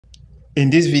In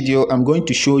this video, I'm going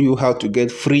to show you how to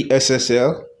get free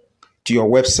SSL to your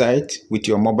website with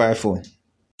your mobile phone.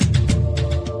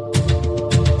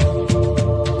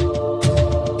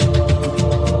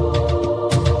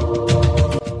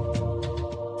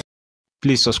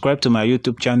 Please subscribe to my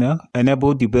YouTube channel,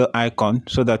 enable the bell icon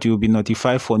so that you'll be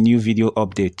notified for new video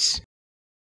updates.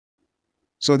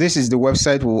 So this is the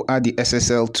website we'll add the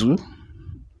SSL to.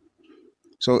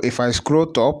 So if I scroll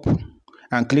top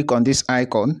and click on this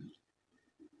icon,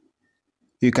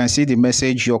 you can see the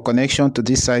message, your connection to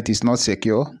this site is not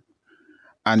secure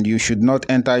and you should not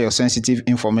enter your sensitive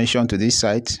information to this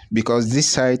site because this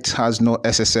site has no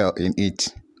SSL in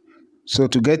it. So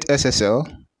to get SSL,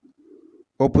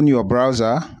 open your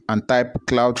browser and type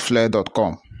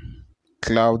cloudflare.com.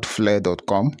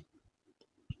 Cloudflare.com.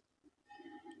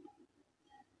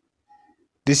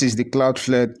 This is the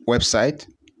Cloudflare website.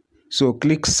 So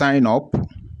click sign up.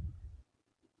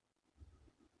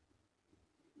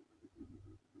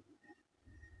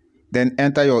 Then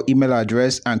enter your email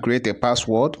address and create a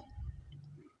password.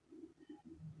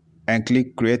 And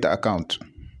click create account.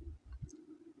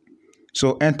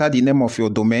 So enter the name of your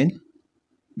domain.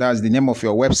 That's the name of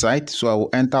your website. So I will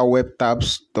enter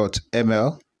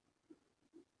webtabs.ml.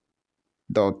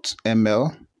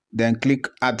 Then click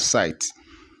add site.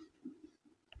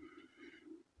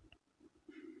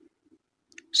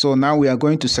 So now we are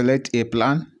going to select a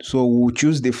plan. So we'll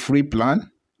choose the free plan,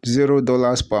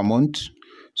 $0 per month.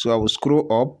 So I will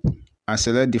scroll up and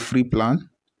select the free plan.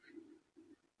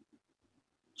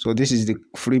 So this is the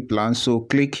free plan. So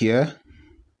click here.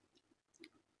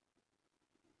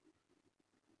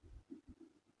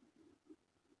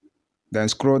 Then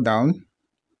scroll down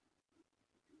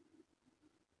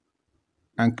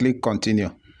and click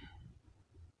continue.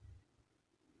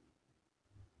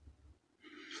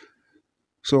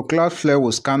 So Cloudflare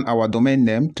will scan our domain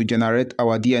name to generate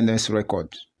our DNS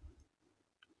record.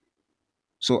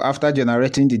 So after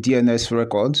generating the DNS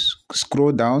records,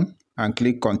 scroll down and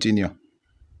click continue.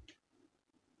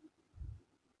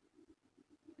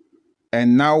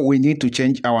 And now we need to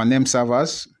change our name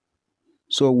servers.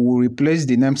 So we'll replace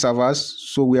the name servers.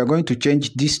 So we are going to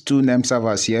change these two name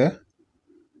servers here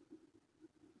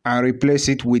and replace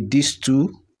it with these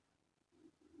two.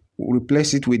 We'll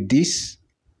replace it with this.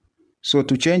 So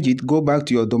to change it, go back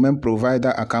to your domain provider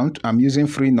account. I'm using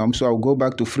Freenom, so I'll go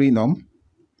back to Freenom.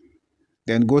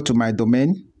 Then go to my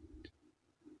domain.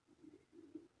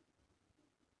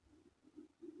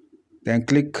 Then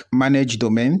click manage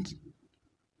domain.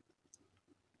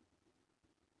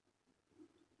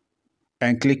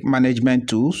 And click management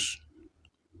tools.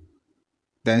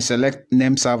 Then select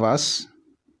name servers.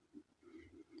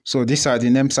 So these are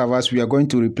the name servers. We are going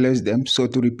to replace them. So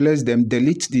to replace them,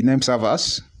 delete the name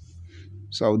servers.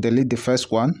 So I'll delete the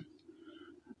first one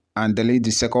and delete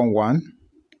the second one.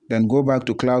 Then go back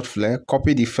to Cloudflare,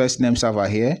 copy the first name server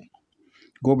here,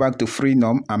 go back to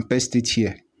Freenom and paste it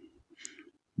here.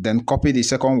 Then copy the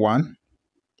second one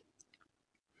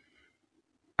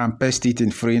and paste it in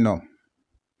Freenom.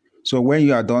 So when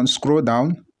you are done, scroll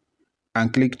down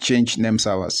and click change name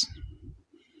servers.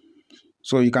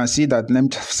 So you can see that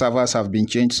name servers have been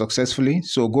changed successfully.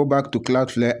 So go back to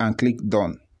Cloudflare and click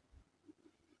done.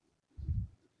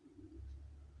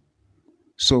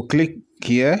 So click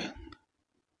here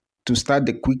to start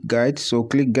the quick guide. So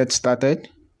click get started.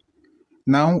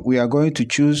 Now we are going to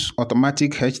choose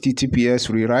automatic HTTPS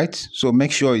rewrite. So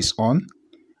make sure it's on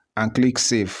and click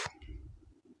save.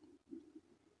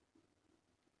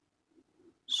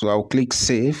 So I'll click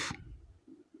save.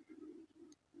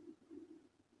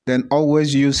 Then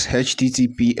always use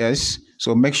HTTPS.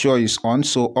 So make sure it's on.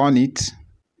 So on it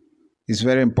is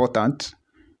very important.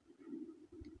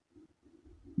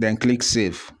 Then click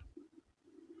save.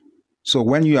 So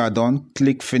when you are done,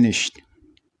 click finished.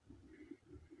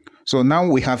 So now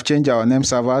we have changed our name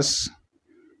servers.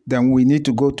 Then we need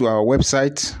to go to our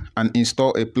website and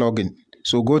install a plugin.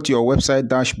 So go to your website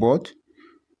dashboard.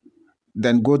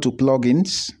 Then go to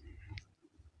plugins.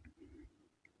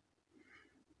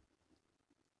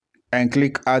 And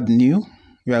click add new.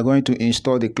 We are going to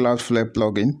install the Cloudflare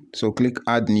plugin. So click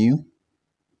add new.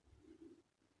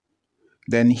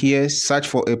 Then here search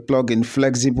for a plugin,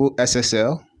 Flexible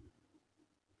SSL.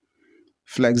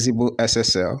 Flexible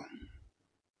SSL.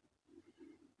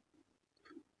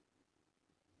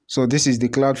 So this is the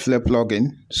Cloudflare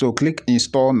plugin. So click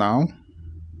install now.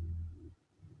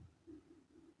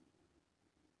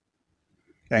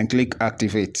 And click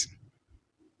activate.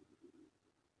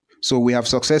 So we have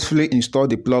successfully installed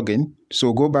the plugin.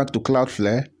 So go back to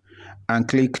Cloudflare and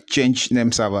click change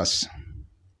name servers.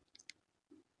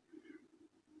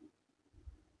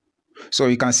 So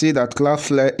you can see that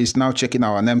Cloudflare is now checking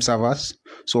our name servers.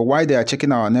 So while they are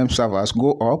checking our name servers,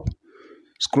 go up,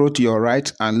 scroll to your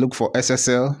right and look for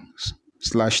SSL/TLS.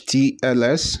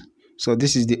 So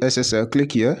this is the SSL.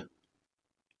 Click here.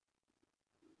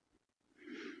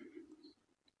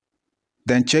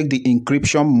 Then check the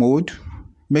encryption mode.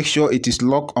 Make sure it is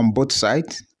locked on both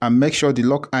sides and make sure the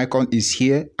lock icon is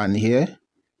here and here.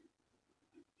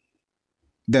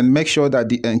 Then make sure that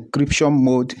the encryption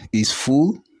mode is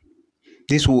full.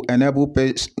 This will enable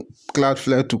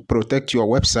Cloudflare to protect your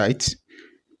website.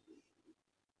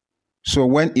 So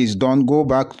when it's done, go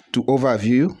back to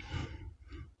overview.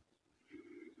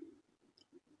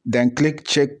 Then click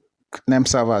check name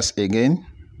servers again.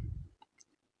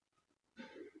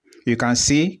 You can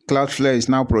see Cloudflare is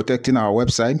now protecting our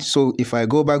website. So if I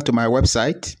go back to my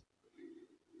website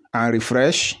and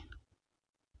refresh,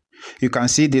 you can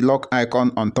see the lock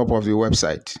icon on top of the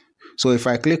website. So if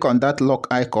I click on that lock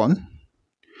icon,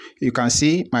 you can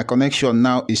see my connection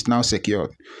now is secured.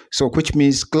 So which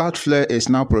means Cloudflare is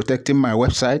now protecting my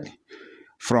website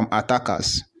from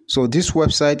attackers. So this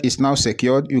website is now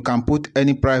secured. You can put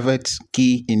any private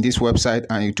key in this website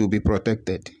and it will be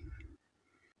protected.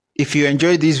 If you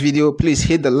enjoyed this video, please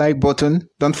hit the like button.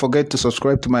 Don't forget to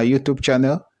subscribe to my YouTube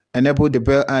channel. Enable the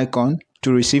bell icon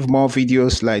to receive more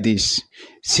videos like this.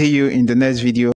 See you in the next video.